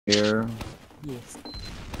Here. Yes.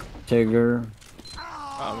 Tigger.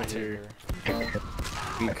 Me too.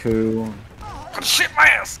 Biku. Shit my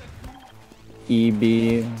ass! EB.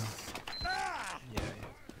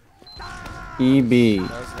 EB. That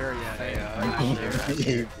was very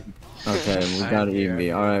fair. Okay, we got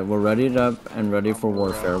EB. Alright, we're ready up and ready for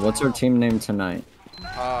warfare. What's our team name tonight?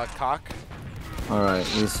 Cock.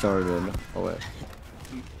 Alright, we started. Oh wait.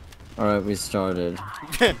 Alright, we started.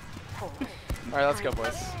 Alright, let's go,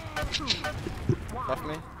 boys. Left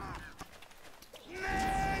me.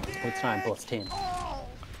 What's time? Plus 10.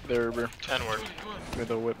 There, 10 word.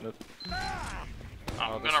 With a whip it.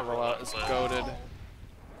 I'm This gonna roll rollout is goated.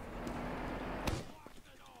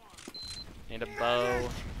 Need a bow.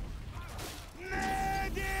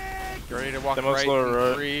 You ready to walk Demo's right? low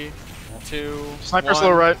right. 3, 2, Sniper's 1.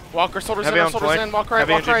 low right. Walker, soldiers Heavy in, on soldiers flank. in. Walk right,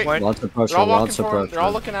 Heavy walk engine right. flank. Lots of They're pressure, all walking lots of for him. They're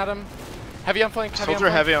all pressure. looking at him. Heavy on flank, heavy Soldier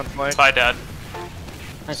on flank. heavy on flank. Spy dead.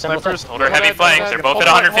 Snipers. Soldier heavy flank. They're both at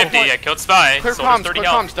 150. I killed Spy. Clear Soldier's comms, 30 clear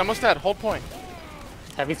health. comms. Demo's dead. Hold point.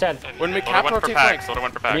 Heavy dead. When we Soldier cap, went per rotate pack. flank. Soldier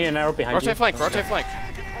went per I need pack. an arrow behind Rotate you. flank, rotate flank.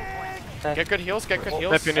 Okay. Get good heals, get good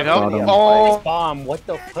heals. If you need help. Bottom. Oh! Bomb, what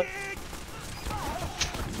the fuck?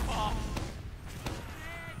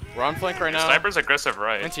 We're on flank right now. Sniper's aggressive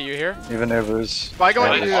right. Into you here. Even Evers. Spy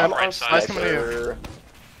going to you. Right side. Spy's coming to you.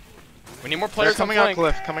 We need more They're players coming on out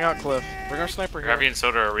flank. cliff. Coming out cliff. Bring our sniper here. Heavy and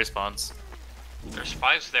Soldier are respawns. There's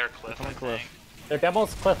spies there, cliff. Coming cliff. Their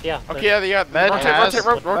demo's cliff, yeah. Okay, yeah. Med Rotate, has- rotate,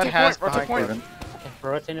 Med rotate has point, rotate behind point. Okay,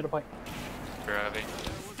 we're rotating to point. They're heavy.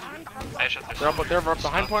 They're up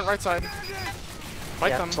behind point, right side. Fight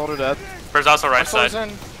Yeah. them. Soldier dead. There's also right Soldiers side.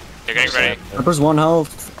 in. You're getting ready. Sniper's 1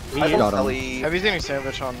 health. Got him. Heavy's eating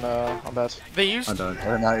sandwich on bats. They used. I died. I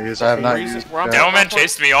have not used. I have not used. We're on Demoman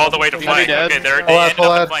chased me all the way to Heavy flank. dead. Okay, they Full ad, ended full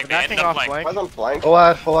up ad. on flank. They Backing ended up off flank. flank. Full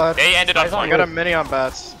ad, full ad. They ended up I flank. got a mini on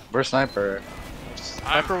bats. Where's sniper?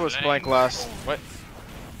 Sniper was flank last. What?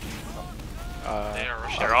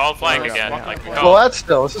 They're all flank Yeah. again. Yeah. Like, Yeah. Full ad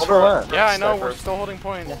still. This is full ad. Yeah, I know. We're still holding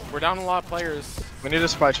point. We're down a lot of players. We need a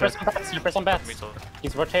spy check. Sniper's on bats.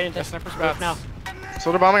 He's rotating to Yeah, sniper's roof bats. now.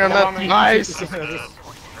 Soldier bombing on Soldier that. bombing. Nice. Spy.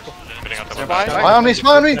 Spy on me,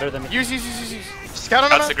 spy on me. Better than me. Use. Scout on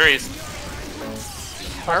That's that. agrees.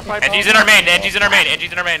 Fire pipe. Angie's in our main. Angie's in our main.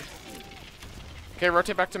 Angie's in our main. Okay,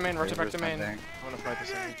 rotate back to main. Rotate back to Where's my main. thing? I'm gonna fight this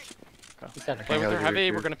thing. He's dead. Play with gotta their do heavy.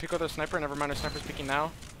 it We're here. gonna pick with our sniper. Never mind, our sniper's peeking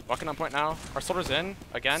now. Walking on point now. Our soldier's in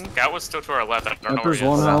again. Scout was still to our left. I don't know where Sniper's he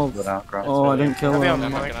 1 is. health. Without cross. Oh, I didn't kill Heavy on him.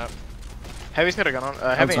 I'm them. looking up. Heavy's got a gun on.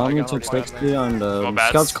 Heavy Tommy got a gun took on. 60 and Well, bats.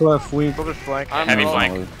 Scout's cliff weak. Soldier's flank. I'm Heavy low.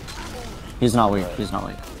 flank. He's not weak. He's not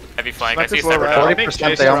weak. Heavy flank. I see Sniper's low sniper right. down.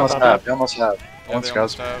 40% they almost have. They almost have. Yeah, One they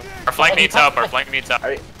scouts. almost have. Our flank needs help. Our flank needs help.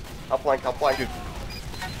 Up flank.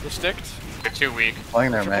 We're sticked. They're too weak.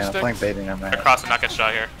 Playing there, Triple man. I'm sticks. playing baiting there, man. They're crossing, not get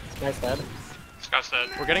shot here. Guy's dead. Scout's dead.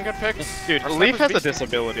 We're getting good picks. Dude, Our Leaf sniper's has a beasting.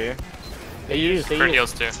 disability. They use. Crit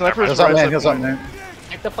heals too. Sniper's Heals up, right man. side Heals up, flank. man.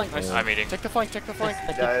 Take the flank. Nice. I'm eating. Take the flank. Take the flank.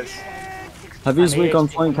 Heavy's weak on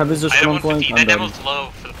flank. Heavy's just on flank. I'm dead. low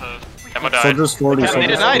for the post. Demo died. Soldier's 40. They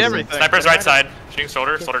Soldier's denied 40. everything. Sniper's right side. Shooting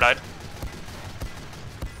Soldier. Soldier died.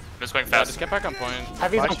 Just going Yeah, fast. just get back on point.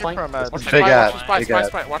 Heavy's Spy on check flank. from Watch mats. for Big spy, ad, watch for spy, big spy, ad.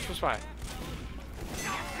 spy, watch for spy.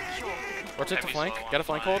 Rotate to flank. Get a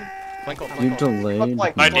flank hold. Flank hold. You Flank hold. delayed.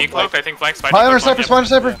 My decloak, I think flank spider. Spy on sniper, spy on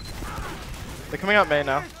sniper. They're coming out main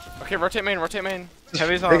now. Okay, rotate main. Rotate main.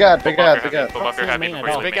 Heavy's on. Big ad, big ad, big ad. Pull up your heavy Main before at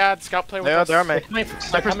you all. leave Big me. ad. Scout play with They are. us. They're on main. Sniper's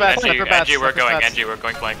Sniper's bats. NG, Sniper bats. NG, we're Sniper's going. bats. NG, we're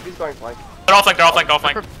going flank. He's going flank. They're all flank. They're all flank. They're all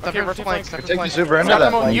flank. Sniper rotate flank. flank. Sniper Take the flank. super into Stop that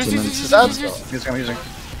them all. flank. Use, use, Use, use, Sad use, still. use. I'm using.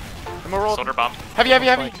 I'm rolled. Soldier bomb. Heavy. Go heavy.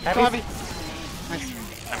 I They're all mean,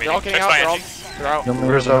 getting fix out. by They're all. NG. They're out.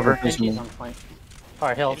 Where's over? He's on flank.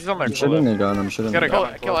 Alright, hill. He's on their I'm shooting the gun. I'm shooting Gotta the go.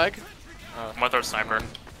 gun. Kill egg. I'm with our sniper.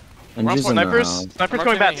 And he's in the Snipers. house. Snipers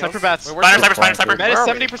going bats. Sniper bats. Wait, where's Sniper, the- sniper, sniper, Med is Where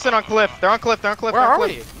are we? 70% on cliff. They're on cliff. They're on cliff. Where they're on are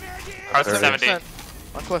cliff. we? Ours is 70. 70%.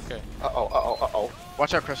 On cliff. Okay. Uh-oh.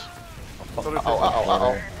 Watch out, Chris.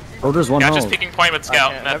 Soldier's 1 Scout just health. peeking point with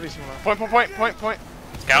Scout. Med. Heavy's on. Point.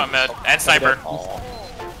 Scout and Med. And Sniper.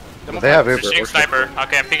 They have They're Uber. shooting Sniper.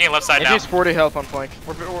 Okay, I'm peeking left side now. AJ's 40 health on flank.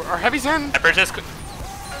 Our heavy's in. Sniper just.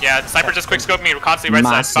 Yeah, the Sniper just quick scoped me constantly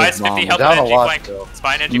right side. Massive Spy's 50 bomb. health Down on a NG lot flank. still.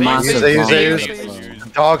 Spy and NG Massive flank. bomb.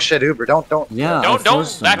 Dog shit Uber. Don't. Yeah. I Don't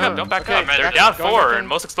forced back him. up. Don't back Okay, up. They're back down up, going 4 back in. and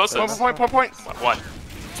most explosives. Point. What?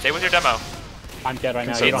 Stay with your demo. I'm dead right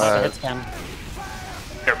now. So You don't have to bad. hit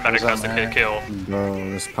scan. Your medic Who's has on to there? kill. Bro,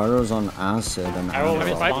 this pyro's on acid and I roll ammo.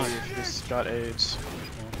 with spawn. He's got AIDS.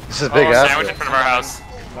 This is big Oh, sandwich in ass. front of our house.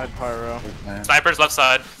 Med pyro. Sniper's left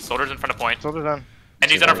side. Soldiers in front of point. Soldier done.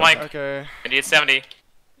 NG's on our flank. Okay. NG is 70.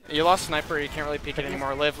 You lost sniper. You can't really peek it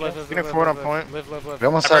anymore. Live. Getting forward on point. Live. We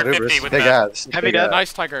almost I've had heard Uber. 50 This is with big that. ass. This is Heavy big dead. ass.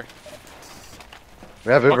 Nice tiger.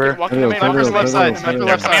 We have Uber. Walking the main. Pedro, Sniper's left side. Pedro, Sniper Pedro.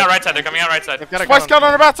 left Coming out side. right side. They're coming out right side. They've got a Spy gun. scout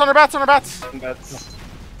on our bats, on our bats, on our bats.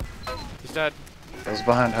 He's dead. It was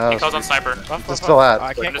behind He house. calls on sniper. It's still at.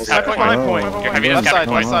 I can't. just Sniper have behind point. point. You're heavy Left just side.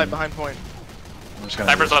 capping Left point. side. Behind point. I'm just gonna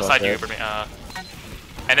Sniper's do left side. You this Ubered me.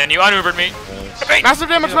 And then you un-Ubered me. Massive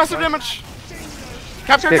damage, massive damage.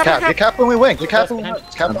 Capture, Get capture, cap. Get cap when we wink. Get cap when we wink.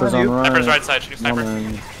 Cap Sniper's on on you. right. Sniper's right side. Shoot No, sniper.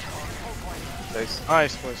 man.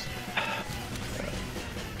 Nice, boys.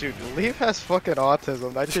 Dude, Leaf has fucking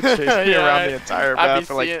autism. That shit chased me around the entire map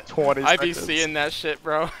for like 20 I be seconds. seeing that shit,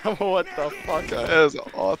 bro. What the fuck? That has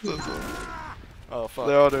autism. Oh fuck.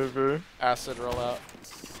 They're all over. Acid roll out.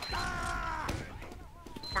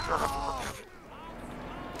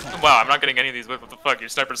 Wow, I'm not getting any of these. What the fuck? Your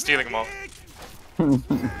sniper's stealing them all.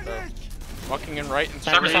 Walking in right and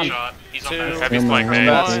Sniper's on. He's Two. Heavy's flank, Come man.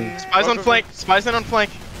 on. Spies on flank. Spies in on flank.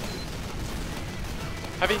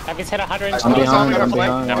 Heavy. Heavy's hit 100. I'm behind, I'm on flank.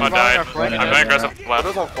 behind. Demo One's died. on flank. I'm going aggressive left.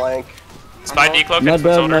 Pedro's on flank. Spy decloak Med and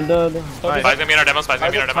dead, shoulder. med dead. Nice. Spy's gonna be in our demo. Spy's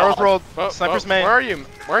gonna be in our demo. Pyro's rolled. Whoa, Sniper's whoa, main. Where are you?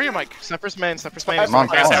 Where are you, Mike? Sniper's main. Sniper's main. I'm on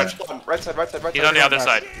Guys, fire. sandwich. Right side, right side, right He's side. on the other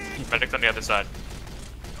side. Medic's on the other side.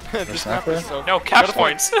 This map is so. No, cap Go to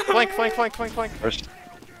points. Flank, flank, flank, flank, flank. First.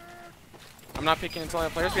 I'm not peeking until I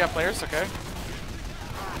have players. We have players, okay?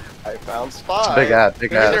 I found spy. Big ad. Big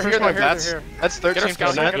They're ad. here, they're here, That's they're here. that's Get our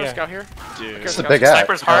scout here, 13%. get our Yeah. scout here. Dude. It's a big ad.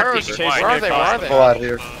 Sniper's hard Pyro's peeking chasing wide. Where are they? Where are they? Full out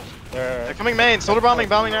here. They're coming main. Solar bombing.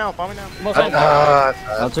 Bombing now. Bombing now. Almost on.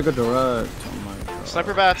 I took a direct. Oh my god.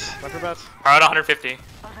 Sniper bats. Sniper bats. Alright, 150.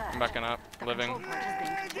 I'm backing up. Living.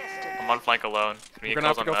 I'm on flank alone. We're gonna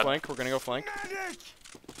have to go flank. We're gonna go flank.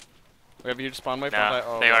 We have a huge spawn wave. Nah,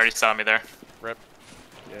 Oh, they already saw me there. Rip.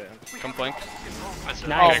 Yeah. Come flank. Nice.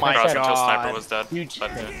 Oh my Cross god. until sniper was dead. Huge.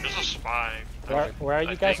 But there's a spy. Where are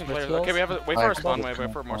you guys with Players. heals? Okay, we have a wait for our spawn wave.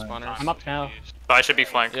 Wait for more spawners. I'm up now. Spy should be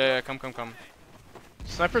flanked. Yeah, yeah, come, come, come.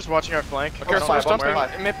 Sniper's watching our flank. Okay, I so don't let's know jump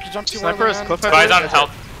where. in. Maybe jump too Sniper early, is man. cliff Spy's head. on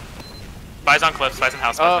health. Spy's on cliff. Spy's in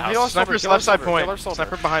house. Spy's in Heal house. us. Sniper's Healer left side soldier, point. healer soldier.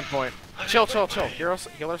 Sniper behind point. Chill, chill, chill.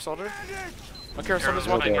 Healer soldier. Okay, our soldier's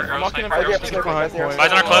walking. Okay. I'm walking in Right here, first. right behind here. point.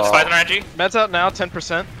 Spy's on our cliff. Spy's on our NG. Meds out now.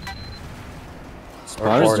 10%.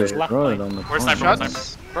 Spies 40. destroyed on the Where's point. sniper?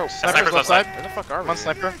 Shots. Bro, Sniper's left side. Where the fuck are I'm we? on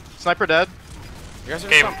sniper. Sniper dead. You guys are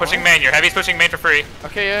Okay, just pushing on main. Your heavy's pushing main for free. point?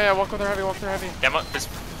 Okay, yeah, yeah. Walk with her heavy. Walk with her heavy. Demo, just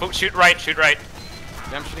shoot right. Shoot right.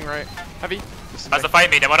 Yeah, I'm shooting right. Heavy. That's the fight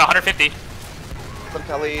me. Demo at 150. From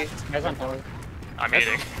Kelly. Guys on tower. I'm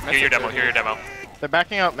eating. Hear your demo. Hear your demo. They're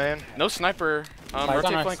backing out, man. No sniper. Spies on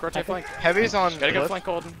Rotate us. flank. Rotate flank. Heavy's on. Gotta get cliff. flank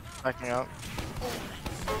golden. Backing out.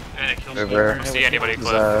 Uber. I don't see anybody This is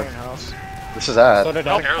cliff. House. This is ad. So did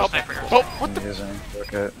Help, I. help. Oh, what the? Using.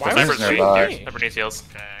 Okay. Why This was is Sniper's nearby. cheating. Sniper needs heals.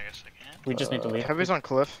 We just need to leave. Heavy's on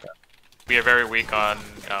cliff. We are very weak on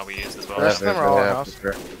we use as well. The rest of them are all in Yeah, house.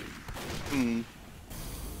 Uber. Hmm.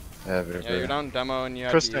 Yeah, Uber. Yeah, you're down demo and you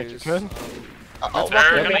have Chris, to thank you, use. good. Uh-oh.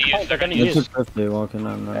 They're gonna It's use. a 50 walking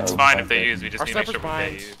on now. It's fine if they use. We just Our need to make sure sniper's they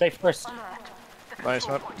behind. use. Stay first. Nice,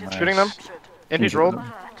 man. Nice. Shooting them. Indy's rolled.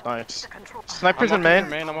 Nice. Snipers in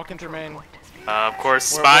main. I'm walking through main. Of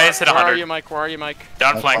course, Where- spies hit Where are 100. you, Mike? Where are you, Mike?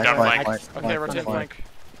 Down flank. Down flank. Okay, rotate flank.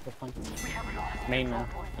 Main now.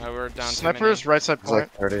 We're down too Snipers many. right side It's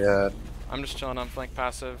like point. 30 ad. I'm just chilling on flank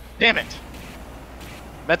passive. Damn it.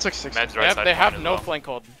 Med took 60. Meds right side. They have point as no well. flank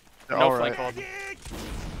hold. They're No all flank right. hold.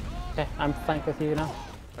 Okay, I'm flank with you now.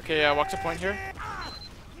 Okay, yeah, walk to point here.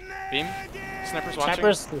 Beam. Snipers watching.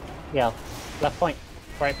 Snipers. Yeah. Left point.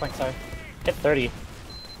 Right point. Sorry. Hit 30.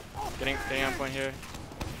 Getting on point here.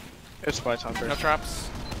 It's spy time. No traps.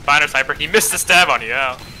 Find our sniper. He missed the stab on you.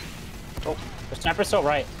 Yeah. The sniper's still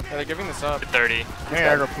right. Yeah, they're giving this up. Hit 30.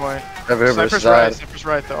 Hang aggro point. Have Uber Snipers right. side. Snipers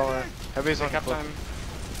right. They're all right. Heavy's on Cap cliff. time.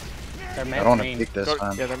 They're I main. don't want to main. peek this Go,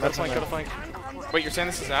 time. Yeah, they're Go to med flank, go to flank. Wait, you're saying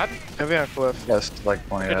this is ad? Heavy on cliff. Yes, like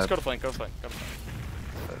 20 Okay, just ad. go to flank, go to flank, go to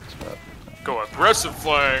flank. Go aggressive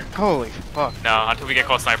flank. Holy fuck. No, until we get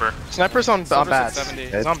close sniper. Snipers on Silver's at bats. 70.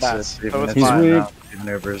 It's on bats. Even So it's He's fine. weak. now. Even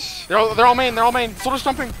Ubers. They're all main, they're all main. Soldier's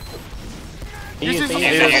jumping. Use, Use, use, use,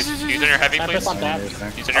 use. use. Use in your heavy, Snipers please. on that.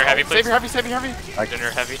 Use in your heavy, Save please. your heavy, save your heavy. Use in your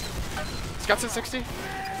heavy. Scott's at 60.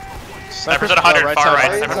 Snipers at 100. Far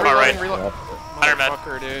right. Sniper far right. Reload. 100 med.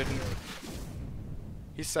 Motherfucker, dude.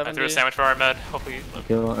 He's I 70. threw a sandwich for our med. Hopefully.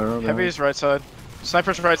 Kill arrow. Heavy's right side.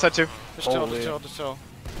 Snipers right side too. Just chill, Holy. just chill, just chill.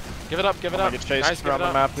 Give it up, give it I up. get chased Nice, give around it the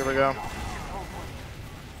up. map. Here we go.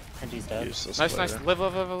 NG's dead. Useless Nice, player. nice. Live,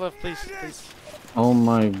 live, live, live, please, please. Oh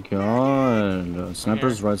my god.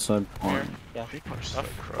 Sniper's right side point. Yeah.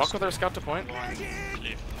 Walk with our scout to point.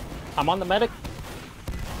 I'm on the medic.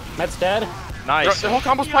 Med's dead. Nice. The whole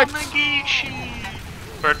combo's piped.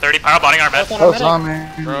 We're 30. Pyro botting our med. Both on our Oh, it's medic. on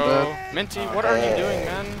me. Bro, Minty, what are you doing,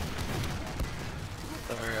 man?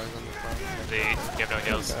 Z. You have no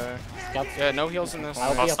heals. Yeah, no heals in this. I'll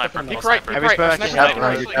All be up sniper. in the Peek middle. right, Heavy's peek right. back. Sniper Cap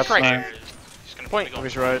right. right, Peek cap right. right. He's gonna Point.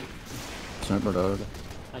 Heavy's right. Sniper dog.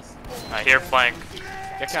 Nice. I hear flank.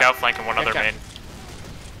 Get Scout cap. flank and one Get other cap. main.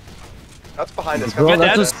 That's behind us. Bro, Get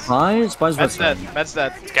that's dead. a spy? Spy's Med's dead. with Med's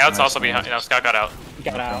dead. Scout's Nice, also nice. behind. No, Scout got out.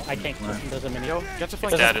 Got out. I can't. There's a mini. Yo, get to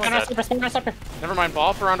flank. dead, Get it's to dead. flank. Sniper. Never mind.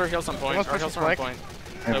 Ball for under heals on point. Someone's Or heals pushing are on flank.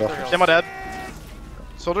 point. Hey, No, bro. they're heals. Demo dead.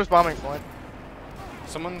 Soldier's bombing flank.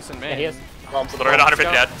 Someone's in Yeah, main. he is. Bombs Literally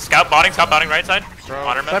 150 dead. Scout botting right side. Bro.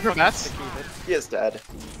 Honor med. Sniper bats. He is dead.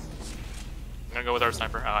 I'm gonna go with our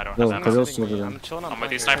sniper. Oh, I don't Yo, have Khalil's that. still there. I'm chilling on I'm with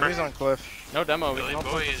flank you, here. sniper. He's on cliff. No demo. We Billy can all Boy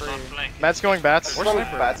play is for on free. flank. Matt's going bats. Where's One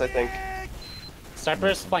sniper? bats, I think.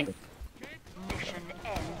 Sniper's flank.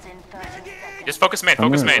 Just focus main.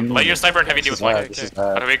 Focus main. Let your sniper and heavy deal with flank. This is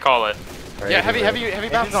How do we call it? Yeah, heavy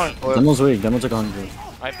He's bats. on cliff. Demo's weak. Demo took 100.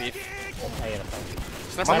 I beef. I hit a flank.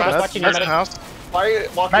 Sniper Sniper bats. bats. watching There's your a house. Spy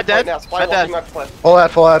walking Matt dead. right now. Spy Matt walking dead. up cliff. Full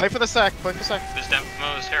ad, full ad. Play for the sack. Play for the sack. This demo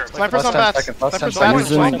is terrible. Sniper's on Last 10 bats. seconds, last 10 Sniper's seconds.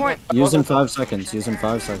 bats. Flank Using, point. using 5 seconds. Using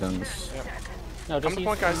 5 seconds. No, Come just to use.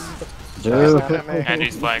 point, guys. Dude. And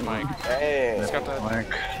he's flank. Hey. Just got that.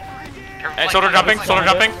 Flank. Hey, shoulder jumping. Shoulder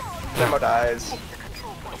jumping. Demo dies.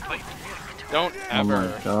 Don't Oh my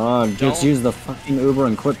ever. god. Just Don't- use the fucking Uber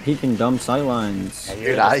and quit peeking dumb sightlines.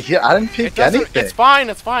 Dude, I didn't It pick doesn't. anything. It's fine.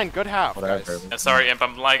 It's fine. Good half, Whatever. guys. Sorry, Imp.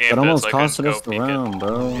 I'm lagging. It a bit, almost so I couldn't costed us go the peek it. round,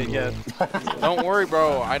 bro. Yeah. Don't worry,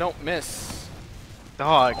 bro. I don't miss.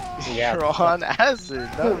 Dog. Yeah. You're on acid.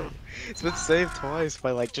 No. It's been saved twice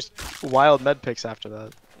by like just wild med picks after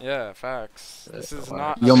that. Yeah, facts. This is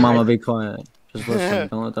not. Yo, mama, be quiet. Just listen.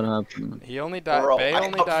 Don't let that happen. He only died. Bro, They I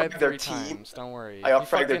only died outfragged their 3 team. times. Don't worry. I He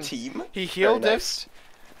outfragged their fucking- team. He heal Very diffed. nice.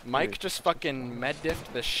 Mike just fucking med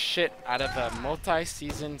diffed the shit out of a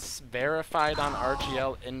multi-season verified on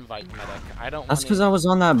RGL invite medic. I don't. That's wanna- because I was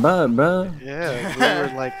on that butt, bro. Yeah, we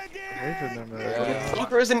were like raping them. Yeah.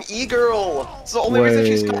 Stalker is an e-girl. It's the only reason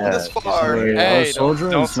she's Wait, gotten this yeah, far. Wait, Hey, our don't- soldier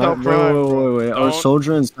don't and sniper. stop crying, Wait. Our Don't-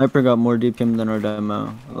 soldier and sniper got more DPM than our demo.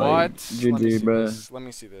 What? Like, Let me see GG, bro. this. Let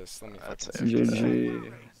me see this. Let me. That's fucking it. see this.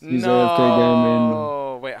 GG. He's AFK gaming.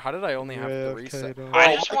 No. Wait. How did I only have to reset?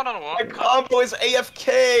 I just want My to combo is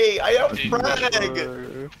AFK. I have Dude. frag.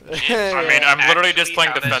 I mean, I'm literally just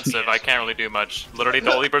playing defensive. I can't really do much. Literally,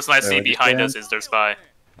 the only person I see Yeah, behind yeah. us is their spy.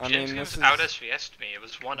 I mean, this is. out SVS'd me. It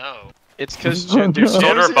was 1-0. It's because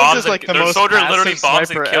Soldier bombs. like the Their most soldier literally passive bombs and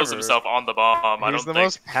sniper kills ever. himself on the bomb. I He's don't the think.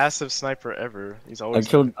 most passive sniper ever. He's I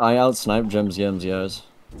always. out sniped Gems Yems, yes.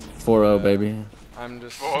 4-0, baby. I'm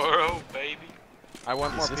just. 4-0, baby. I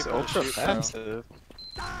want more He's people to ultra shoot, bro. passive.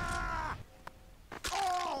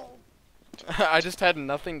 I just had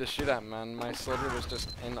nothing to shoot at, man. My soldier was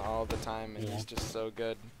just in all the time, and he's just so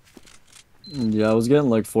good. Yeah, I was getting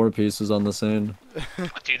like 4 pieces on the scene.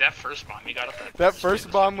 Dude, that first bomb you got up that. That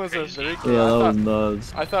first bomb was a crazy. very Yeah, cool. that was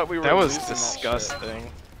nuts. I thought we were. That was losing that shit.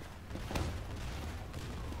 disgusting.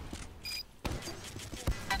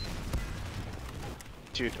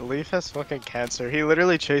 Dude, Leaf has fucking cancer. He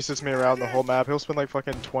literally chases me around the whole map. He'll spend like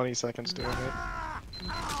fucking 20 seconds doing it.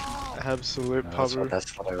 Absolute pubber.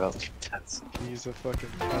 That's what I was intense. He's a fucking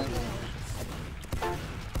pubber.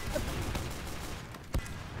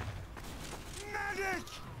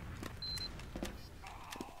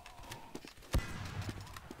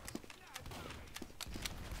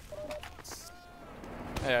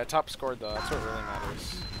 Yeah, top scored though. That's what really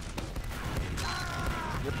matters.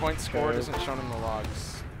 Your point scored isn't shown in the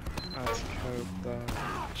logs. That's cope, though.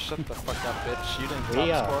 Shut the fuck up, bitch. You didn't top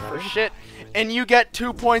We are score for ready. shit, and you get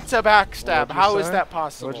 2 points of backstab. What'd you How is say? that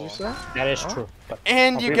possible? What'd you say? That is true. But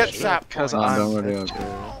And you get Obviously. sap Because points. don't I'm worry, rich. okay.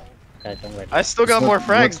 okay, don't worry. I still got more What's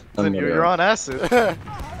frags the than you. video? You're on acid.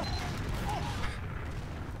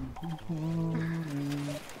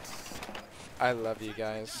 I love you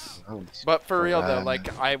guys. Oh, But for real though, man.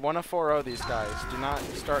 like I want to 4-0 these guys. Do not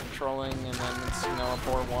start trolling and then it's, you know, a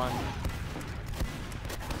 4-1.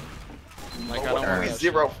 Like I don't want We that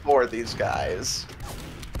shit. 0-4 these guys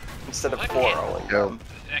instead of Well, 4-0ing Yo. them.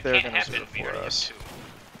 That They're can't gonna happen zero if we for already us. have 2.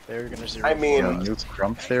 They're gonna zero. I mean, Yo, new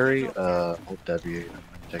crump theory, hold W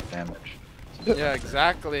and take damage. Yeah,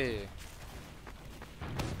 exactly.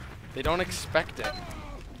 They don't expect it.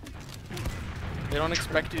 They don't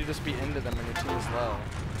expect you to just be into them when your team is low.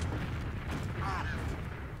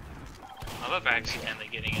 I love accidentally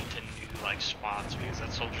getting into new like spots because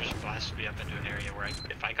that soldier just blasted me up into an area where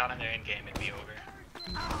if I got in there in game, it'd be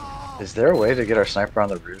over. Is there a way to get our sniper on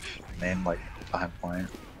the roof? Main, like, behind point?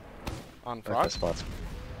 On Like the Frog? spots.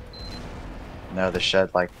 No, the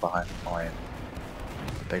shed, like, behind the point.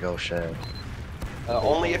 Big ol' shed.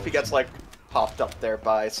 Only if he gets like popped up there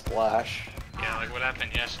by Splash. Yeah, like what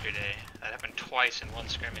happened yesterday. That happened twice in one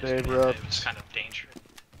scrimmage. They and rubbed. it was kind of dangerous.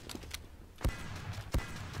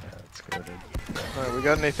 Yeah, that's good. Alright, we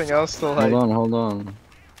got anything else to like? Hold on.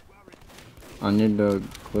 I need to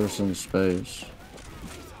clear some space.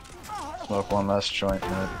 Smoke one less joint,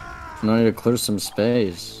 mid. No, I need to clear some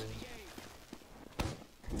space.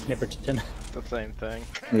 Nipperton. The same thing.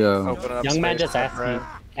 Yeah. Open up Young man space just asked for me, him.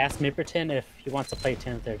 asked Nipperton if he wants to play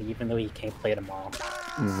 10:30, even though he can't play tomorrow.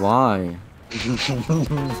 Why?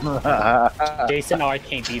 Jason, I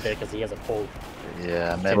can't be there because he has a cold.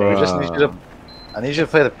 Yeah, man, we just need you to. I need you to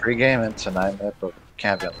play the pregame and tonight, man, but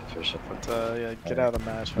can't be on the official. But yeah, get out of the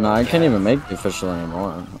match. No, I can't even make the official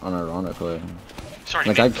anymore, unironically. Sorry,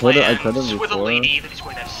 Like, I could've with a before. lady that he's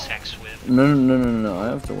going to have sex with. No, I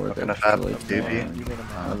have to work. Looking to actually fat with tomorrow.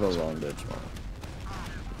 BB. I have a long day tomorrow.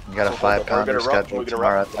 You got a 5-pounder scheduled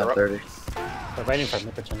tomorrow at 10:30. We're waiting for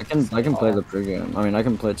Nipperton. I can play the pregame. I mean, I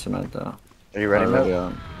can play tonight though. Are you ready, man?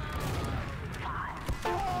 Yeah.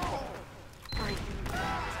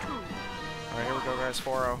 Alright, here we go, guys.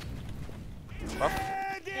 4-0. Up.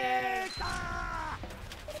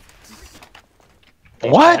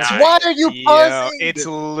 What? Why are you Yo, pausing? it's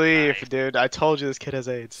Leaf, dude. I told you this kid has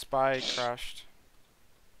AIDS. Spy crashed.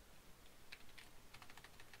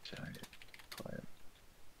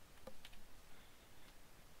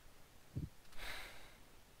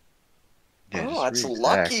 Yeah, Oh, that's just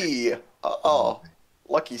re-exact. lucky. Oh,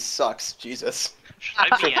 lucky sucks. Jesus. Should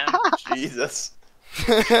I PM? Jesus.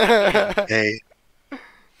 Hey,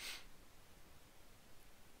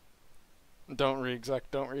 Don't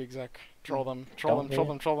re-exec, don't re-exec. Troll them, Don't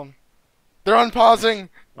troll them. They're unpausing!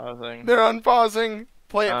 Nothing. They're unpausing!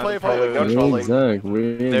 Play it. No trolling. Re-exec, They're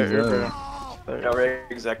re-exec. No,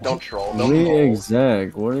 exec. Don't troll. Don't troll.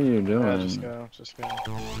 Re-exec, what are you Yeah, doing? just go.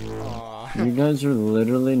 Aw. You guys are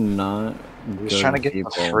literally not we're good just trying to get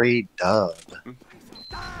people. the free dub.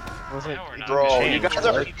 Wasn't No, we're not. Bro, you Change. guys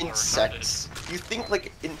are People insects. You think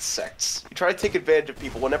like insects. You try to take advantage of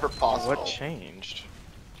people whenever possible. what changed?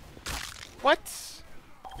 What?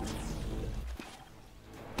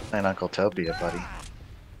 And Uncle Toby, buddy.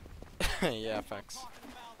 Yeah, facts.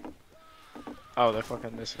 Oh, they're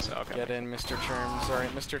fucking missing. So okay. Get in, Mr. Terms. Alright,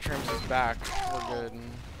 Mr. Terms is back. We're good.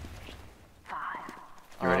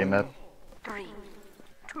 You ready, Matt? Can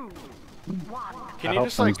I you hope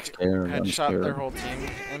just I'm like scared, I'm headshot their scared. whole team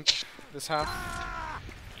imp this half?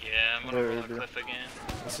 Yeah, I'm gonna roll a cliff again.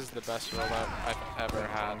 This is the best rollout I've ever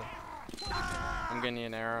had. I'm getting you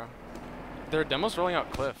an arrow. Their demo's rolling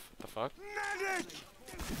out cliff. The fuck?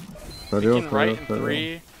 Peeking right in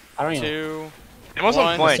 3, I don't even. 2. It wasn't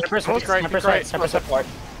One. flank. Peek right, peek Snipers right. right, snipers up.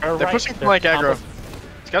 They're pushing flank aggro.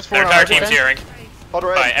 Scouts Their 4 entire hours. team's hearing. Hold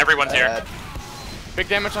right. Alright, everyone's here. Bad. Big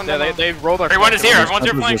damage on Yeah, demo. they rolled our. Everyone is flank. here. Everyone's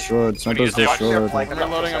here Sniper's flank. destroyed, Sniper's What do you do? destroyed. I'm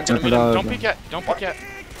reloading. I'm gonna Jump meet it him. out. Don't peek yet. Don't peek yet.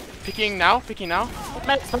 Peeking now. Peeking now.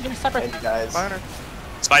 Sniper. And you guys.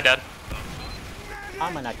 Spy dead. How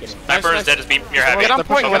am I not getting? Sniper nice. is dead. Just beat your heavy. Get on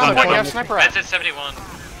point. Get on point. You have point. sniper That's at. at 71.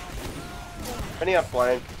 Any up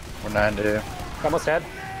flank. We're 9-2. Almost dead.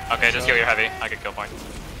 Okay, just kill your heavy. I get kill point.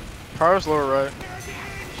 Pyro's lower right.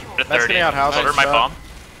 At That's 30. getting out house. Soldier my bomb.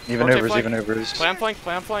 Even Rotate Ubers, flank. even Ubers. Plan flank.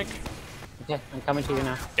 Plan flank. Okay, I'm coming to you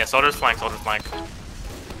now. Yeah, soldier's flank. Soldier's flank.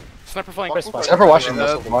 Sniper flank. Never watching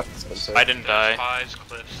this. Watching this. I didn't die. Spies,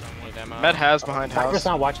 cliffs, someone. Need ammo. Med has behind Sniper's house.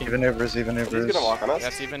 not watching. Even Ubers, even He's gonna Ubers. walk on us.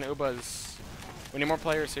 Yes, even Ubas. We need more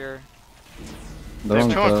players here. They're There's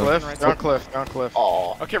on two on cliff. cliff. They're on cliff. They're on cliff.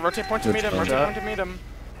 Aw. Okay, rotate point to Good meet him. spot. Rotate point to meet him.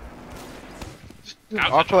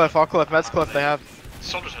 All cliff. All cliff. Med's cliff. They have.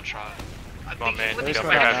 Soldiers headshot. Come on, man. They're Go just for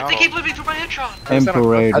your going heavy. out. They keep living through my headshot. How do you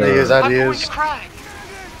Imperator. use? How I'm do you going use? to cry. Save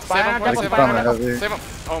him, Fire, point, double save fire. him. Heavy. Save him.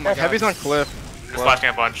 Oh my god. Heavy's on cliff. Splashing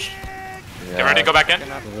a bunch. Yeah. Get ready to go back in.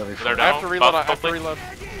 Fucking up. They're I have down. to reload. I Buff, have to hopefully. reload.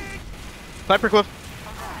 Sniper cliff.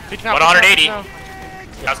 Peek now. 180. peek now.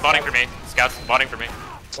 Scouts spotting for me. Scouts spotting for me.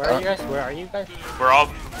 Where are you guys? Where are you guys? We're all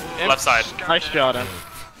left side. Nice shot him.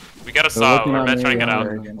 We got a They're saw. looking We're at about me, trying to get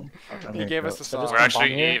out. He gave us the So saw. just We're actually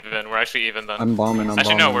bomb here? even. We're actually even then. I'm bombing, I'm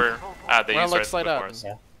Actually, bombing. no, we're. They We're on used left red side up. before us.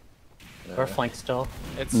 Yeah. We're flanked still.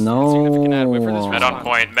 It's No. significant ad. Wait for this Med on respawn.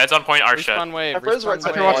 point. Med's on point. Our shit. Respawn wave. Sniper's right Respawn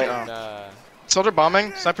side wave. point. And, Soldier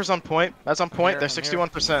bombing. Sniper's on point. Med's on point. Here, They're I'm here.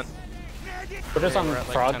 61%. We're just on we're at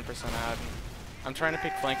like frog. 10% ad. I'm trying to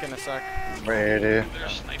pick flank in a sec. Right, dude.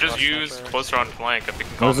 There's snipers. Just use closer on flank if you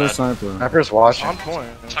can call Where's the that. sniper? Sniper's watching. On point.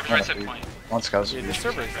 Snipers right side point. One scout's. Dude, this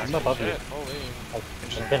server is I'm above shit. you. Holy.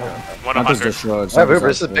 I've been over. 100. Sniper's destroyed. Yeah, Sniper's Uber,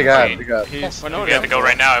 this is destroyed. big ad. Big ad. He's. Well, no, We have to go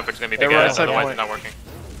right now if it's gonna be big They're right ad. side Otherwise, point. it's not working.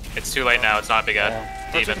 It's too late now. It's not big ad.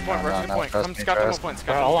 Rotate Even. the point. Rotate the No, point. trust Come me, scout demo trust. point. We're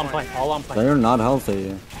Scout all demo on point. point. All on point. They're not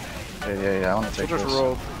healthy. Yeah, I want to take Soldiers this.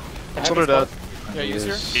 rolled. Yeah, Soldier dead. Yeah, use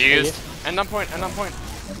here. He used. End on point. End on point.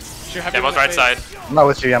 Shoot heavy Demo's in the right face. side. I'm not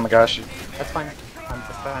with you, Yamagashi. That's fine. I'm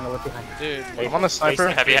just trying to look behind. Dude, I'm on the sniper.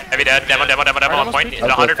 Heavy dead. Demo on point. He's I'll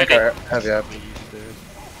 150. Heavy up.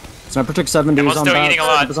 Sniper took 70s Demo's on still bats. eating a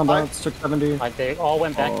lot. Snipers on bats took 70. Like they all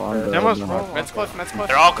went back. Oh, I'm for- dead. Demo's No. full. Med's cliff, med's cliff.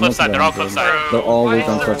 They're all cliff side. They're all cliff side. They're all weak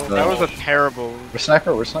on cliff That was side. a terrible. We're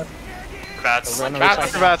sniper. Bats. Run Bats. over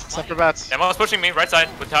Sniper bats. Sniper bats. Demo's pushing me right side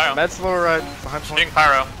with Pyro. Med's lower right. Behind point. Shooting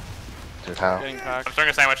Pyro. Dude, how? Getting packed. I'm throwing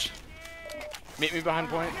a sandwich. Meet me behind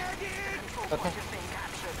point. Okay.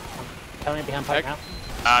 Tell me behind pipe now.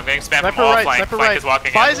 I'm getting spammed from Sniper all right. flank. Sniper Flank right. is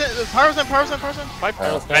walking Pyro's in. in. Pyro's in. Pyro's in. Pyro's in. Pipe.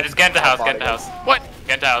 Man, just get into house. Get into house. What?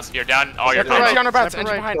 Get into house. You're down all your Sniper combo. Engine on our bats. Sniper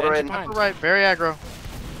Engine right. behind. Engine Sniper behind. right. Very aggro.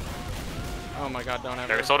 Oh my god, don't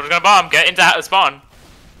Their ever. soldier's gonna bomb. Get into spawn.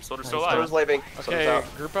 Soldier's still alive. Soldier's leaving. Okay, Soldier's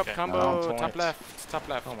group up Okay. combo. Oh, Top point. left. Top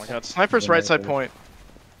left. Oh my god. Sniper's right side point.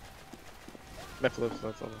 Left.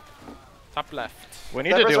 Top left. We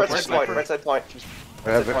need out. to deal Sniper's with right side point.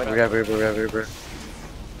 sniper. Right side point. We have Uber.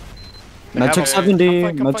 Med took Come 70.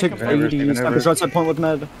 flank, come Med flank, took come flank. 80. Sniper's right side point with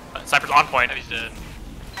Med. Sniper's on point. He's dead.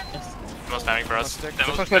 Most spamming for us. Demo's This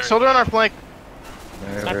one's very- good. Soldier on our flank.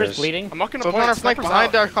 Sniper's bleeding. I'm walking to Soldier point. on our flank. Sniper's out.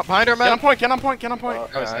 Behind our Get on man. point. Get on point. Get on point.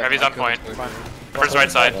 Heavy's on point. Sniper's right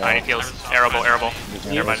side. I need heals. Arable.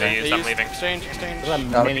 Never mind, they used. I'm leaving. Exchange. There's a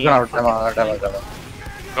No, mini. demo.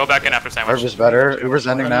 Go back in after sandwich. Uber's better. Uber's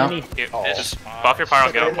ending now. Mini. Just buff your pyro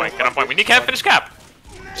and get on point. Get on point. We need cap. Finish cap.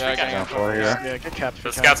 Yeah, getting Down on for here. Yeah, get capped.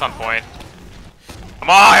 The scout's on point. Come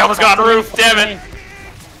on! I almost got on the roof. Damn it!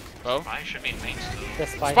 Spy should be in main still.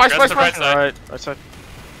 This spy. Spy, Grabs the right side. Alright, right side.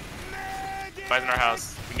 Spies in our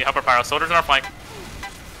house. We need help our pyro. Soldiers in our flank.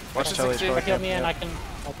 Watch the Charlie's 60. probably Kill me and I can.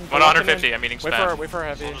 150. I'm eating Wait for spam.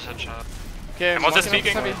 heavy. Soldiers headshot. Okay, And what's this walking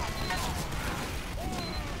up speaking? heavy.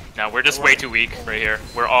 No, we're just way too weak right here.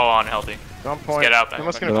 We're all unhealthy. On point. get out then.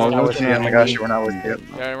 Demo's They're gonna all pull. Not with you, Yamagashi. We're not with you.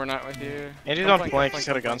 Yeah, we're not with you. Andy's Come on flank. He's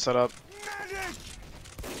got a gun set up.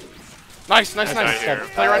 Nice. Out here.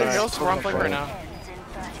 Play right in hills. We're on flank right now.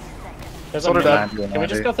 There's a Soldier mini. dead. Can we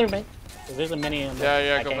just go through main? 'Cause there's a mini. In there.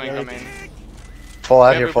 Yeah, I go can't main, go really- main. Full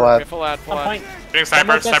ad Yeah, here, we- full we- ad. Full ad. On point. Shooting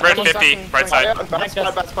sniper. Sniper at 50. Right side. Bats.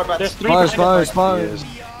 There's three. Spies, behind us. spies.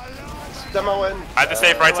 Demo in. I have to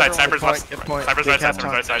save right side. Sniper's left. Good point. Sniper's Good right side. cap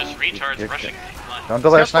Sniper's right There's side. retards rushing. Come on. Don't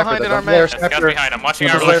delay our Scout's sniper. behind in Don't our delay our man. Scout's sniper. behind. I'm watching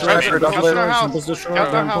our Sniper's Sniper's right sniper. side. Don't delay in our our house. Sniper's destroyed Scout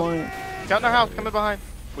in our on house. point. Scout in our house. Coming behind.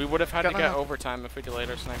 We would have had Got to my get house. overtime if we delayed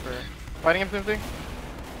our sniper. Fighting him, Timothy.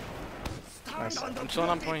 Nice. I'm chilling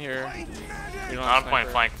on point here. We don't On have point.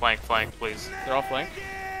 sniper. Flank, please. They're all flank.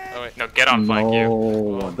 Oh wait. No, get on flank, you.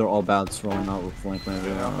 No, they're all bats rolling out with flank right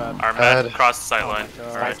Not now. bad. Our Bad. med crossed the sight line. God.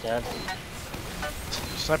 Alright. He's dead.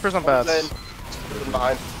 Snipers on bats.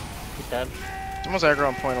 Behind. He's dead. Someone's aggro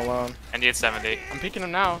on point alone. And at 70. I'm peeking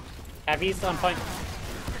him now. Heavy's on point.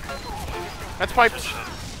 That's piped.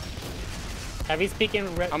 Heavy's peeking.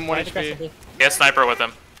 I'm 1 right HP. aggressively. He has sniper with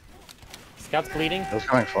him. Scout's bleeding. It was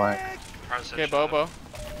coming flank. Pyro's Okay, headshot. Bobo.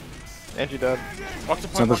 Angie dead. Walk to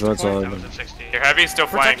point. Walk Sniper's to right point. That was side. at 60. Your heavy still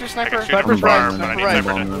flank. Protect your I sniper. can shoot him Sniper's from right, far, but I sniper need right. I'm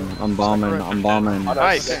sniper to. bombing. I'm bombing. I'm bombing.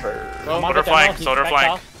 Nice. I'm Quarter on the flank, demo. He's shoulder backed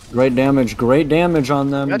flank. off. Great damage on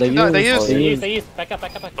them. Yeah, They they use. use- They use. They use. Back up.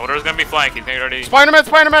 Soldier's gonna be flank. He's already. Spider-Man.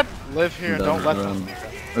 Spider-Man. Live here. Don't let them.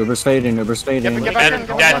 Uber's fading. Uber's fading. Get back Dead, in.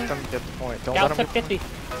 Don't dead. let them get the point. Don't let Scout them took get the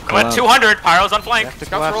 50. Come at 200. Pyro's on flank. You have to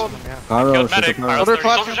Scouts collapse rolled. them, yeah. Pyro, Killed shoot the medic. pyro. Pyro's Soldier 30.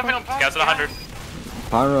 collapse. Jumping on point. Scouts at 100.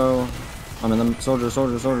 Pyro. I'm in the soldier.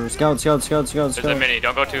 Scout. There's a mini.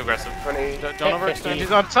 Don't go too aggressive. 20. Don't overextend.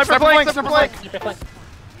 He's on sniper flank. Sniper flank. Sniper flank.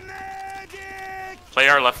 Play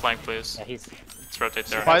our left flank, please. Yeah, he's. Let's rotate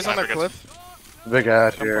there. Spies on the Sniper gets- cliff. Big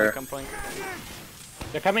ad Come here. flank. Come flank.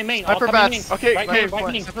 They're coming main. All Sniper coming bats. main. Okay, Right, okay. right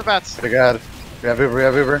main. Sniper bats. Big ad. We have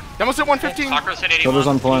Uber. Demo's at 115. Sakura's hit 81. Shoulders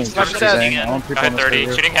on point. Sniper's Sniper's dead. dead. I want people Guy on the 30.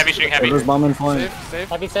 server. Shooting heavy. Uber's bombing flank. Safe.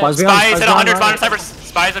 Heavy set. Spies behind. Spies at behind, 100. right. Snipers.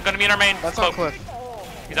 Spies are gonna be in our main. That's on cliff.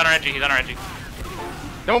 He's on our NG.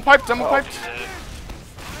 Demo piped. Demo piped.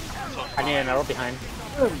 I need an arrow behind. Neck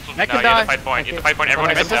No, can you have to die. fight point. You have to fight point.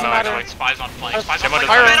 Everyone It gets doesn't demo matter. actually. Spies on flank. Spies on Demo flank. doesn't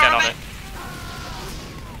Fire understand on on it.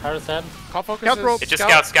 Pyro's dead. Call focus. Scout roll. It's just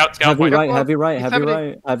scout Heavy point. right. Heavy right. He's Heavy 70.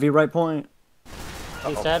 right. Heavy right point.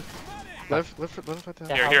 He's dead. Live right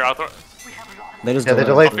there. Here, I'll throw. They just. Yeah, they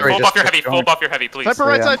delayed. delayed three. Full buff your heavy. Full buff your heavy, please. Sniper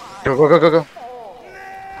right side. Go.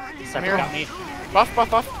 Sniper got me. Buff.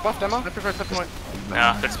 Demo. Sniper right side point.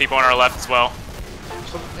 Yeah, there's people on our left as well.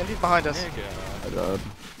 So Andy's behind us.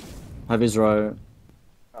 Heavy's right. We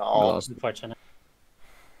Oh. lost. Unfortunate.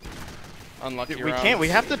 Unlucky Dude, we round. can't. We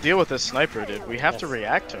have to deal with this sniper, dude. We have to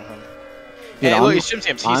react to him. Dude, Hey, look, I'm- he's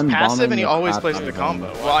He's I'm passive bombing and he the always crap plays out the of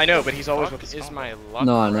combo. him. Well, I know, but he's always Fuck with the is combo. my luck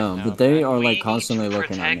No, I right know, now, but they man? are We like need constantly to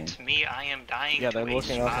looking at me. protect me. I am dying Yeah, to they're a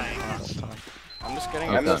looking up spy. all the time. I'm just getting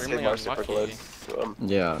I'm gonna save extremely my super unlucky. glitch.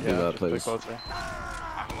 Yeah, do that, just play please. closer.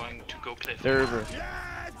 I'm going to go cliff. They're Uber.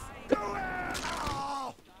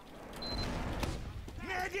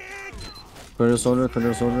 Clear soldier,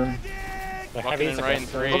 clear soldier. The Walking in heavies right in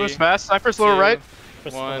against 3. Soldier's fast. Sniper's lower right.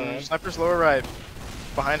 One. Sniper's lower right.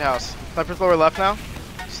 Behind house. Sniper's lower left now.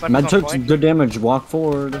 Sniper's Med on took flank. good damage. Walk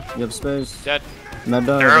forward. You have space. Dead. Med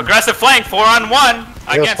They're died. aggressive flank,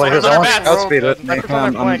 4-on-1 against play one of his their own bats. outspeed with me. Sniper's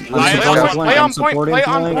on their flank. I'm Play supporting on flank. I'm point, supporting play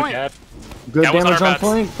on flank. point. Dead. Good That was damage our on bats.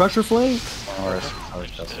 flank. Pressure flank.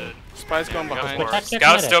 Spy's going behind. Protect us. it.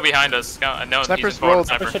 Scout's still behind us. Scout, no, Sniper's he's forward. rolled.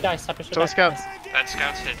 Sniper Sniper. should die. Sniper should So die. scouts. That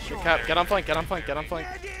scout's hit. Cap, get on flank, get on flank, get on flank.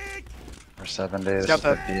 For 7 days Scout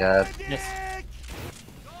with that. the ad. Miss.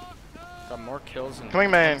 Got more kills in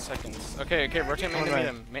Coming 10 main. seconds. Okay, rotate main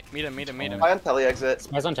to meet him. Meet him. Buy on tele exit.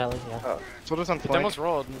 Spies on telly, yeah. Soldier's on The flank. demo's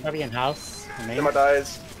rolled. Maybe in house. Main. Demo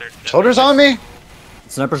dies. Shoulders on me.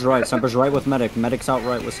 Sniper's right. Sniper's right with medic. Medic's out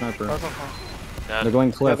right with sniper. Soldier's on flank. They're going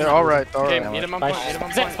Yeah, cliff. they're all right. They're all Okay, right. meet him on Spies. point,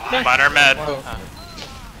 meet him on point. Minor med.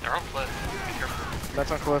 They're all cliff. Be careful.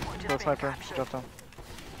 Med's on cliff. Go sniper. She dropped down.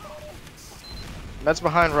 Med's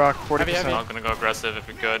behind rock. 40%. Heavy, heavy. I'm gonna go aggressive if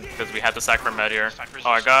we could, because we had to sack for med here. Sniper's Oh,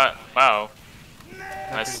 I just- got. Wow.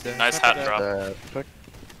 Nice hat drop.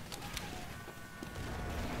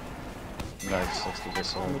 Nice, 60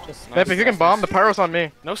 this Let me one. just- Map, if you can bomb, the pyro's on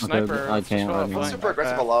me. No sniper. I let's can't, just go I up mean- flank. Super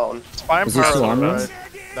aggressive alone. Spy and Is he pyro still on on the me? right.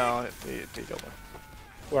 No, he killed me.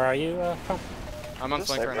 Where are you from? I'm on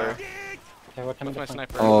Just flank right now. sniper. Okay, we're coming With to my flank.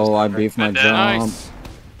 sniper. Oh, I beefed my Med dead. jump. Nice.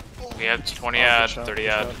 We have 20 ad, 30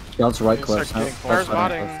 ad. Scout's right You cliff. start getting Fire's Scout's right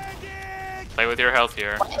botting. Play with your health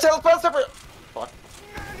here. Sniper.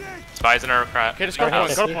 Spies in our crack. Okay, just go to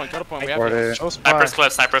point, go to point, go to point. We have 40. it. Oh, spy. Sniper's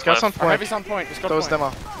cliff, sniper's Scouts on cliff. Our flank. heavy's on point, just go to Those point.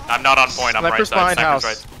 demo. I'm not on point, I'm right Sniper's side. behind Sniper's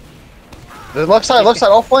house. right. The left side,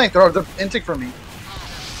 all flank. They're inting for me.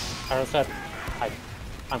 Pyro said.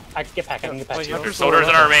 I can get back. I can get back. Sniper's Soldiers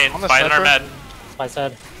in our main, On the spies in our sniper. med. Spy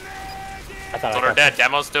said. I thought I Soldier got dead,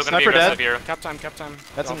 demo's still gonna be Sniper aggressive dead. here. Cap time, cap time.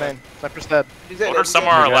 That's in Go main. Sniper's dead. He's in. Soldier's he's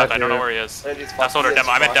somewhere on our Yeah, left, I don't know dude. where he is. in. He's That's soldier demo,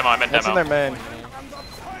 I'm in demo, I'm in That's in their demo. main.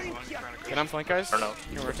 Get on flank, guys. Or no.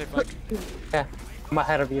 You can rotate flank. Yeah, I'm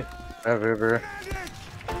ahead of you. I have Uber.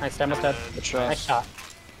 Nice, demo's dead. Good shot. Nice shot.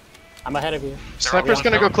 I'm ahead of you. Sniper's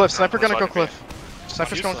gonna go cliff. Sniper gonna go Let's watch cliff.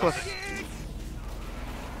 Sniper's going cliff.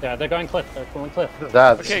 Yeah, they're going cliff. They're going cliff.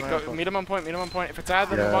 That. Okay, go, meet him on point, meet him on point. If it's ad,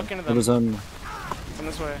 then Yeah. walk into It them. was Come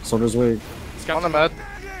this way. Soldier's weak. On the med.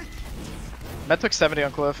 Med took 70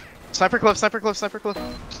 on cliff. Sniper cliff, sniper cliff, sniper cliff.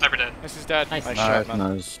 Sniper dead. This is dead. Nice. Nice Nice. shot,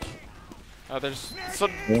 man. Nice. Oh, there's so,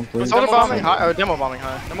 Yeah, please. Soldier Demo bombing high, demo bombing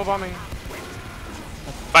high. demo bombing,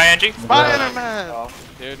 Bye, Angie. Fire, man!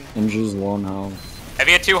 dude. MG's low now.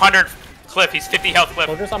 Heavy at 200 cliff, he's 50 health cliff.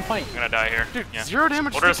 I'm Soldiers on point. gonna die here. Dude, Yeah. 0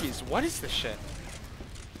 damage Orders. stickies. What is this shit?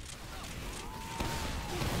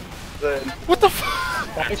 Good. What the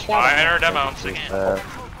fuck? Nice Minor shot. demo.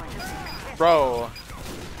 Bro.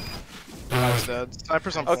 I was dead.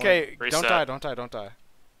 Sniper's on point. Okay, Reset. don't die.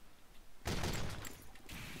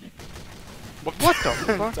 What the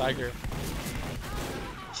fuck? Tiger.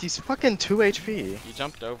 He's fucking 2 HP. You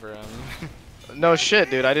jumped over him. No shit,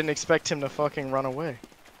 dude. I didn't expect him to fucking run away.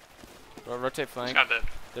 Well, rotate flank. Scout dead.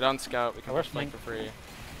 Get on scout. We can Where's push flank for free.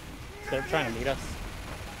 They're trying to meet us.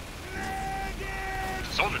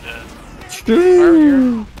 Soldier dead. Fire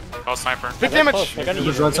here. Oh, sniper. Big They're damage. close. They're gonna He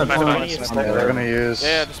use was right they're side gonna point. use- Yeah, they're gonna use.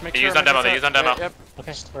 Yeah, just make They sure. use on demo, everything's they use on demo. Yep.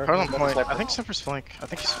 Okay, Pyro's on we're point. I think sniper's flank. I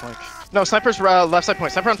think he's flank. No, sniper's left side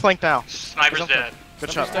point. Sniper on flank now. Sniper's dead.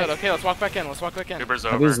 Good Sniper's shot. dead. Okay, let's walk back in. Uber's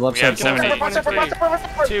over. Heavy's left We have side point. 70.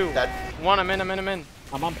 One, two, Dead. one. I'm in.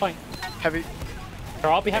 I'm on point. Heavy.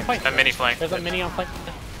 They're all behind point. A mini flank. There's a mini on point.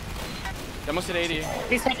 Almost at 80.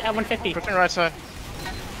 Please take at 150. Pushing right side.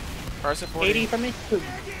 Parse at 40. 80 from me.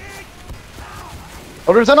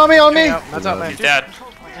 Shoulders in on me, That's out, man. He's dead.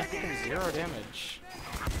 Fucking 0 damage.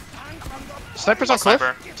 Sniper's Oh, on cliff.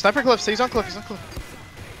 sniper. Sniper cliff. He's on cliff. He's on cliff.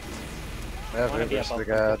 I have Wanna be Uber, so above.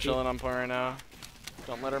 we got. Chilling on point right now.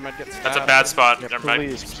 Don't let her med get stabbed. That's a bad spot. Yeah, Never mind.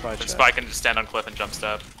 please, spy check. Spy can just stand on cliff and jump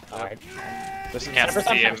stab. Alright. This is Can't Sniper's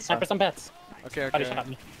on see him. pets. Sniper's on pets. Okay, Body okay. shot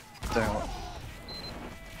me. Damn.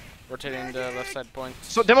 Rotating to left side point.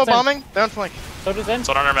 So demo Same. bombing. They're on flank. Soldiers in.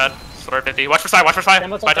 Soldier on our med. Soldier 50. Watch for side, watch for side.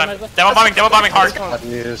 Demo's Spy up, time. demo's up. Demo bombing hard. I've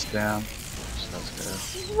used, damn.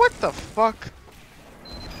 That's good. What the fuck?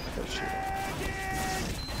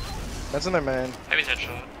 That's in their main. Heavy's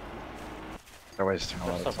headshot. They're wasting a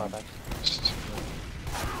lot So of far time. back.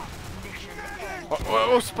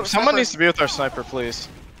 Someone needs to be with our sniper, please.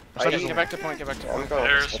 Get back to point. I'm point. going.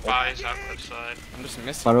 There's spies out cliff side. I'm just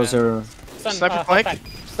missing. Pyro's man. here. Sun, Sniper flank? back.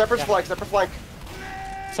 Sniper's Yeah. flank. Sniper flank.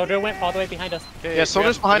 Soldier went all the way behind us. Okay, Yeah,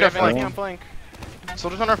 soldiers behind do our we have anything flank. on flank.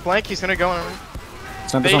 Soldier's on our flank. He's gonna go in.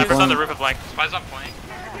 Sniper's on Sniper's on the flank. roof of flank. Spy's on point.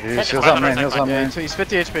 He's on main, he's on Yeah, main. so he's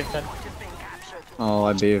 50 HP. Oh,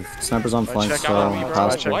 I beef. Sniper's on flank, Check so out on me, bro.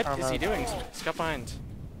 pass it. What is he doing? He's got behind.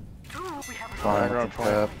 Fine, We're on pick point.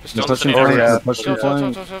 up. Just They're don't pushing listen to flank, yeah. they're pushing Chill,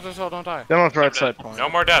 flank. chill, don't die. Demo's right side point. No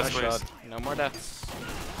more deaths, Nice please. shot. No more deaths.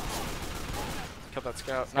 Kill that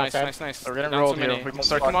scout. Scout's Nice, nice. We're getting Down rolled so here. many. We can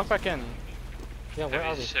start. Come walk back in. Yeah, where are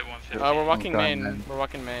Heavy we? just hit 150. We're walking Okay, main. man. We're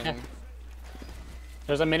walking main. Yeah.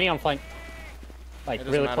 There's a mini on flank. Like, It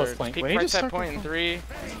doesn't really matter. close Just flank. peek We need right to side start point in 3,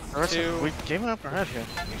 Two. We gave up our head here.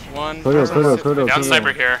 1. Proto. Down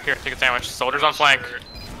sniper here. Here, take a sandwich. Soldiers on flank.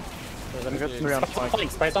 There's We got a 3 on Spike's on flank.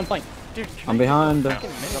 flank. Spike's on flank. I'm behind. Good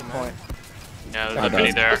point. Yeah, there's God, a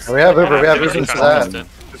mini there. We have Uber, we have Uber's Uber kinda for that.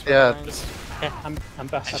 missed it. Yeah, Okay, I'm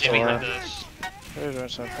back. He's hitting with this. There's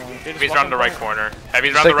right side point. Heavy's around the right corner.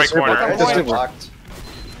 Heavy's around the right Take the corner. super. Point Super. locked.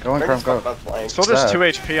 going Bring from this fuck go. about flank. Soldier's Sad. 2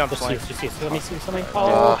 HP on Just flank. see. Let me see something.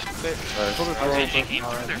 Oh, Soldier's Oh, rolled. he came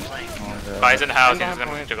through their flank. Spy's in the house. Stand He's by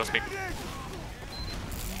gonna point. jiggle speak.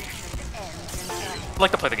 I'd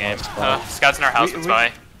like to play the game. Scouts in our house. It's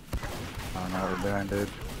Spy. Oh no, we're behind, dude.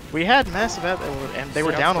 We had massive and they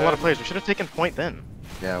were down a lot of players. We should have taken point then.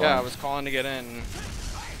 Yeah, Yeah, I well, was calling to get in.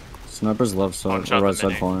 Sniper's left One side, shot or right the side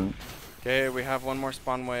mini. point. Okay, we have one more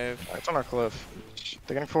spawn wave. It's on our cliff.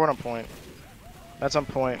 They're getting forward on point. That's on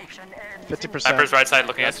point. 50%. Sniper's right side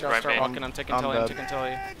looking at Let's go, right start main. walking. I'm taking I'm telly. I'm dead. taking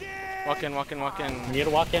telly. Walk in. you need to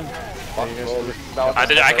walk in.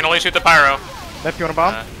 I can only shoot the pyro. Nep, you want a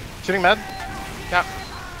bomb? Pyro Shooting med. It's at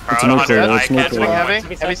 100. nuclear, I it's can't nuclear. Shooting swing heavy.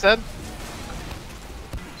 points. Heavy said.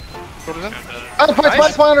 Soldier's in. oh,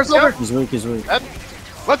 point, on silver. He's weak.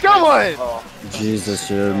 Let's go, boys! Oh, Jesus,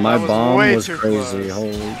 dude. My was bomb way was too crazy. close.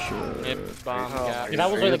 Holy shit. Yep, bomb. Oh, Yeah.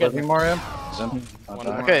 That was really good. Any more him? One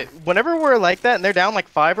more. Okay, whenever we're like that and they're down like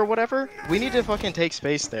 5 or whatever, we need to fucking take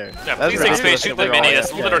space there. Yeah, That's please take ridiculous. space. Shoot the mini.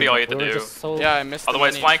 That's Yeah, literally all you have to we were do. just so- Yeah, I missed. the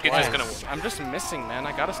Otherwise, mini flank is just twice. gonna. I'm just missing, man.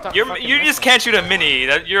 I gotta stop. You fucking just missing. can't shoot a mini.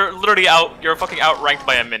 That you're literally out. You're fucking outranked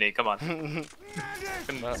by a mini. Come on.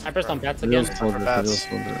 Sniper's on bats Real again. soldier, bats.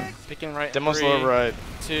 real soldier. Picking right. Demo's 3, low right.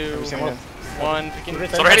 2, Every single 1. Picking.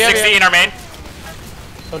 Soldier hit 60 in our main.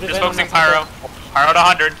 Just focusing pyro. Pyro to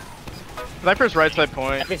 100. Sniper's right side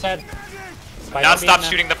point. Heavy side. Spike Now on stop beam,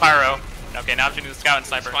 shooting the pyro. Okay, now I'm shooting the scout and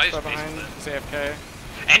sniper. Spy's Right behind. basically. CFK.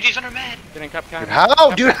 Andy's under med. Getting cup count.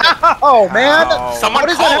 How? Dude, how, man? Ow. Someone How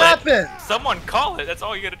does call that it. happen? Someone call it. That's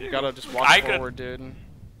all you gotta do. You gotta just walk I could- forward, dude.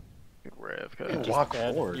 Good rev, good. Walk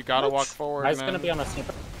dead. forward. You gotta walk forward, Guy's man. gonna be on a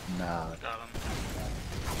sniper. Nah. Got him.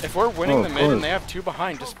 If we're winning Oh, the of mid and course. they have 2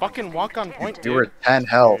 behind, just fucking walk on point, You dude. were 10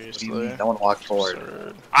 health. Seriously. No one walked forward.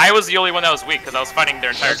 Absurd. I was the only one that was weak because I was fighting their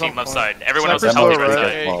entire That's team on left point. side. Everyone else is Sniper's healthy low right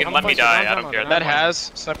right. side. You can Come let on, me get die. on, I don't get care. on. That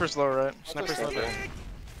has. Sniper's low right. Sniper's low there.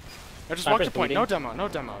 No, just Sniper's walk to point. No bleeding. demo. No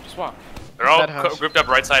demo. Just walk. They're all That house. grouped up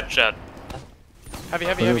right side shed. Heavy,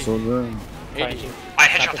 Real heavy. soldier. 80. I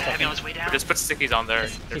headshot the heavy on his way down. Just put stickies on there.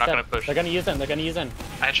 They're not gonna push. They're gonna use them. They're gonna use them.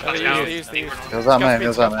 I headshot the These, scout. these, these. He was on Scout main, speed, he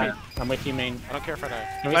was on scout main. speed. I'm with you, main. I don't care if I die.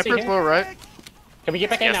 Can we see Sniper's him? low right. Can we get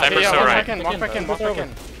back in Yeah, now? sniper's Yeah, so walk right. back in. Walk back in. Walk back in.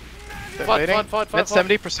 Flood, Waiting. flood, flood, Net flood.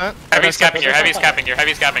 70%. Heavy's capping here. Sniper's Heavy's on capping here.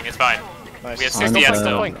 Heavy's capping. It's fine. Nice. We have I'm 60 ad dead.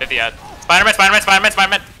 still. 50 ad. Spider-Man, Spider-Man, Spider-Man,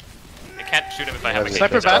 Spider-Man. I can't shoot him if I have a Heavy.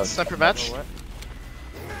 Sniper Good job. bats. Sniper bats.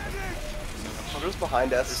 Soldier's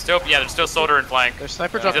behind us. Still, yeah, there's still soldier in flank. There's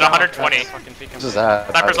sniper He's drop at down. 120. Fucking peek him. This is that.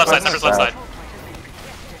 Sniper's left side. Sniper's left side.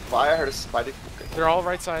 Fire, I heard a spidey. They're all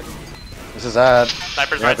right side. This is that.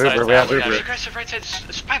 Sniper's We right have side. Uber, we have Yeah, Uber. Be aggressive right side.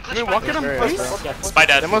 Spy, glitch, Dude, spy, walk at glitch. him, Very please. aggressive. Spy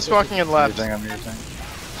dead. Demo's walking in left. I'm using.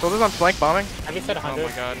 Soldiers on flank bombing. Heavy side Oh 100.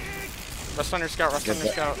 my god. Rest on your scout. Rest on your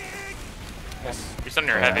scout. You're sitting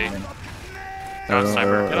here heavy. Uh, Go on,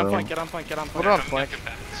 sniper. Get on flank. Get on flank. Get on Soldier on flank.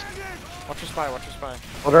 flank. Watch your spy. Watch your spy.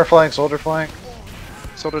 Soldier flank, soldier flank.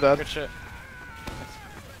 Soldier dead. Good shit.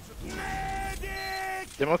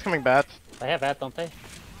 Demo's coming back. They have that, don't they?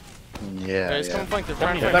 Yeah, He's coming yeah. flank. They're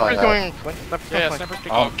trying to Yeah. flank. Sniper's going. Sniper's Yeah, going flank. sniper's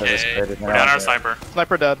peeking. Oh, Okay. participated We're now. down our sniper.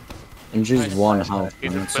 Sniper dead. MG's Nice. 1 health,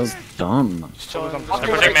 He's man. It's in- so dumb. Just chilling.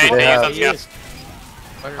 Sniper take main. Yeah. He's on scouts.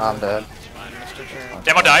 I'm dead.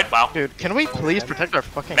 Demo died. Wow. Dude, can we please protect our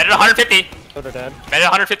fucking... Med at 150. So they're dead. Med at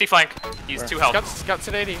 150 flank. He's 2 health. Scouts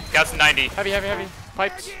at 80. Scouts at 90. Heavy, heavy, heavy.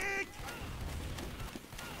 Pipes.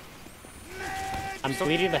 I'm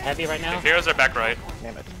bleeding the heavy right now. Heroes are back right.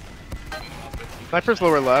 Damn it. Sniper's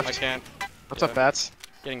lower I left. can't. What's up, bats?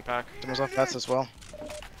 Getting pack. Demo's off bats as well.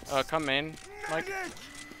 Come main. Mike.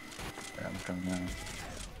 Yeah, I'm coming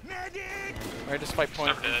now. Alright, just fight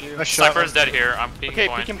point. Sniper dead. You. Nice shot. Sniper's dead here. I'm peeking Okay,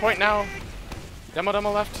 point. peeking point now. Demo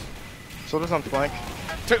left. Soldiers on flank.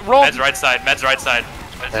 Roll. Med's right side. Med's right side.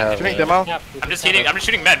 Yeah, Shooting demo. Yeah, I'm just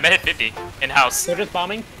shooting med. Med hit 50 in house. They're just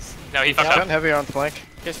bombing. No, he fucked Gun up. heavy on flank.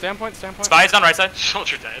 Okay, standpoint, standpoint. Spy's on right side.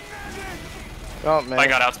 Soldier dead. Oh man. Spy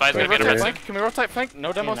got out. Spy's Can gonna we be in our rotate med. flank? Can we rotate flank?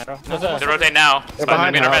 No demos. Meadow. No demos. They rotate now. Spy's gonna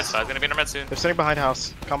behind be in our med. house. Spy's gonna be in our med soon. They're sitting behind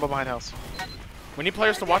house. Combo behind house. We need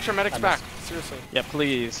players to watch our medics back. Seriously. Yeah,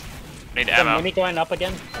 please. Need Then ammo. Mimi going up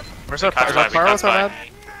again. Where's our Can't pyro? spy, we Pyro can't with our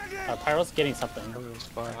spy. med? Pyro's getting something.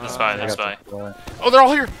 That's fine. That's fine. Oh, they're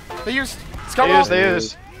all here. They used. Scout roll. They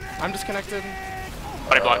use. I'm disconnected.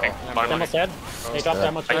 Body blocking. Body Demo's blocking. dead. They dropped dead.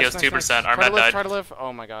 demo I heals too. 2%. Our Try to med live. died. Try to live.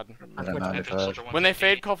 Oh my god. I don't know if Soldier When they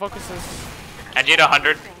fade, call focuses. And you need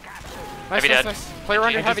 100. Nice, Heavy nice, dead. nice. Play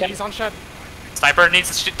around your heavy. He's on shed. Sniper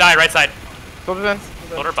needs to die right side. Soldier in.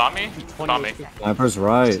 Soldier bomb me? Bomb me. Sniper's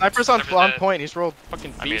right. Sniper's on Sniper's dead. point. He's rolled.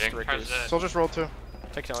 Fucking I'm beast eating. riggers. Soldier's rolled too.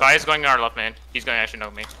 Take care. Spy is going our left main. He's going to actually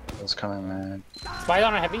know me. What's coming, man? Spy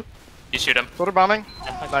on a heavy. You shoot him. Soldier bombing.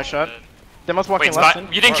 Nice shot. Demo's walking Wait, left. spy.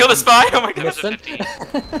 You didn't kill the spy? Oh my god. Missed him.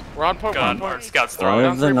 We're on point. We're on God, our point. scouts Why throwing.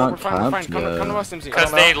 have they not We're fine. We're fine. capped Come to yet? us, MZ.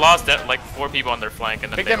 Because they lost like 4 people on their flank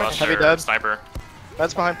and then Big they damage. lost Heavy their dead. sniper.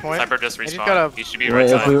 That's behind point. Sniper just And he's respawned. got a- He should be right Wait,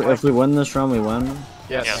 side. if we win this round, we win.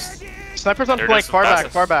 Yes. Yes. Sniper's on They're flank. just Far back.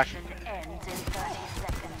 fastest. Far back.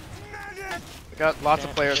 We got lots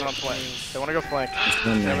of players on flank. They want to go flank.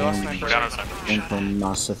 Yeah, we lost We're sniper. down on sniper. Going for a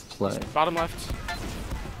massive play. Bottom left.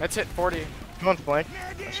 That's it. 40. Come on flank.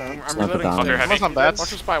 Nice shot. I'm Sniper reloading. down. Fuck, they're heavy. Demo's on bats.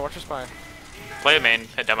 Watch your spy. Watch your spy. Play a main.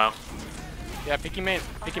 Hit demo. Yeah, peeking main.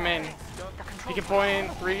 Peeking main. Peeking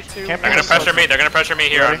point. 3, 2. Can't They're gonna pressure me. They're gonna pressure me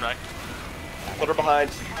here. Ready? I'm like, Put her behind.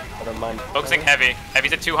 Never mind. focusing heavy.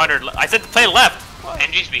 Heavy's at 200. I said play left.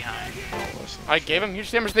 NG's behind. I gave him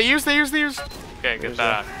huge damage. They used. Okay, get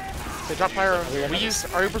that. They dropped pyro. We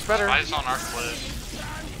used. Our Uber's better. Spies on our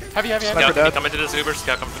cliff. Heavy. Sniper Scout, dead. come into this Uber.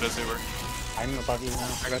 Scout, come into this Uber. I'm above you now.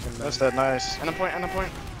 I got him. That's that. Nice. End point.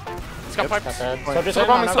 Scout pipe. Got that. Point. Soldier's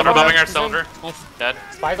Silver in bombing, on silver us. We're bombing our He's in. cylinder. Nice. Dead.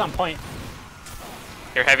 Spy's on point.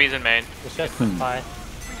 Your heavy's in main. It's just spy.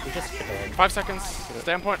 We just killed. 5 seconds.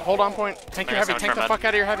 Stand point. Hold on point. Tank your heavy. Tank the fuck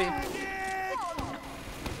out of your heavy.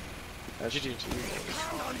 GG.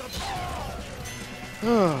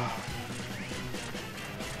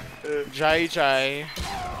 Jai.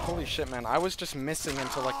 Holy shit, man. I was just missing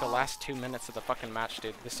until like the last 2 minutes of the fucking match,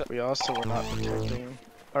 dude. We also were not protecting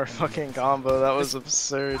our fucking combo. That was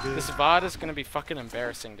absurd, dude. This VOD is gonna be fucking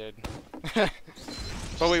embarrassing, dude.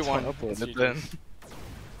 But we won. Upload It's it GG. then.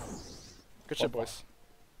 Good shit, boys.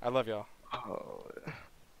 I love y'all. Oh.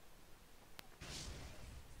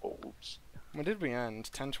 Oops. When did we end?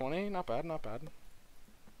 10:20? Not bad, not bad.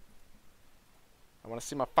 I wanna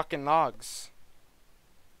see my fucking logs.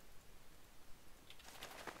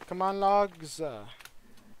 Come on, logs.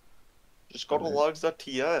 Just go to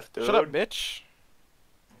logs.tf, dude. Shut up, bitch.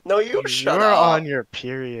 No, you shut You're up. on your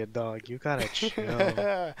period, dog. You gotta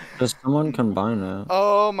chill. Does someone combine it?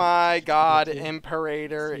 Oh my god,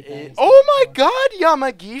 Imperator is. Oh my god,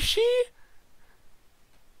 Yamagishi!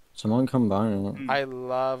 Someone combine it. I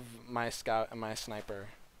love my scout and my sniper.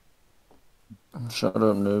 Shut up,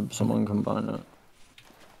 noob. Someone combine it.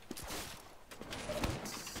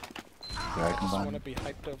 Yeah, I I just combine. want to be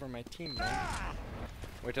hyped over my team, man.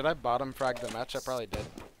 Wait, did I bottom frag the match? I probably did.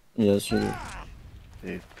 Yes, you.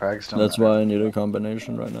 Dude, frags don't That's matter. why I need a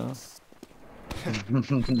combination right now.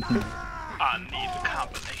 I need a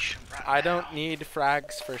combination right I don't need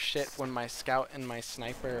frags for shit when my scout and my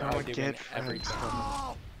sniper I are would doing get everything.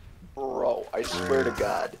 Bro, I swear to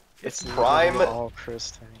God. It's If Prime, literally all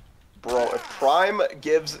Chris tank. bro, if Prime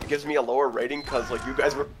gives me a lower rating because like you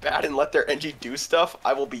guys were bad and let their NG do stuff,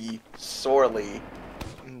 I will be sorely.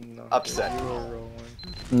 No, Upset. dude, you were rolling.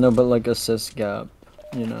 No, but like assist gap,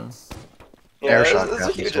 you know. Yeah, Airshot it's a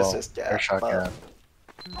gap huge as well. assist gap. Airshot Wow.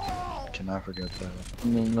 gap. Cannot forget that. I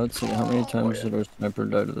mean, let's see. How many times yeah. did our sniper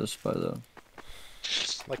die to this spy, though?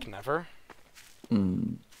 Like never?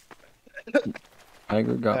 Hmm.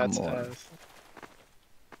 Tiger got That's more. ass.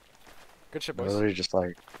 Good shit, boys. Literally just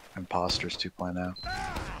like imposters 2.0.